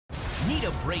Need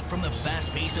a break from the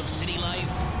fast pace of city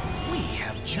life? We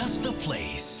have just the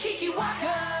place.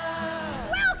 Kikiwaka!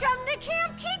 Welcome to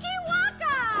Camp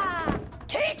Kikiwaka!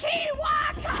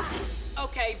 Kikiwaka!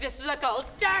 Okay, this is a cult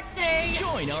taxi!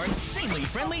 Join our insanely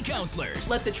friendly counselors.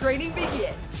 Let the training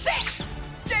begin. Sit!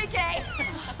 JK!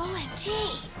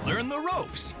 OMG! Learn the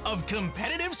ropes of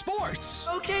competitive sports.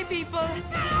 Okay, people.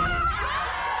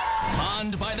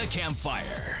 Bond by the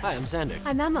campfire. Hi, I'm Xander.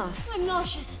 I'm Emma. I'm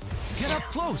nauseous. Get up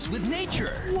close with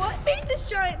nature. What made this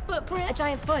giant footprint? A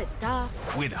giant foot, duh.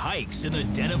 With hikes in the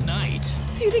dead of night.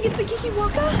 Do you think it's the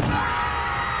Kikiwaka?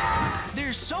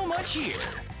 There's so much here,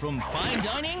 from fine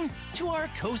dining to our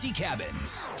cozy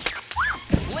cabins.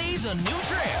 Blaze a new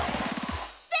trail.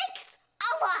 Thanks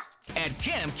a lot! At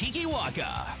Camp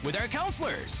Kikiwaka with our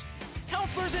counselors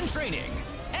in training,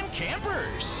 and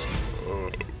campers.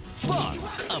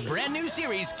 Bunk'd, a brand new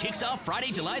series, kicks off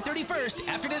Friday, July 31st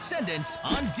after Descendants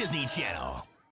on Disney Channel.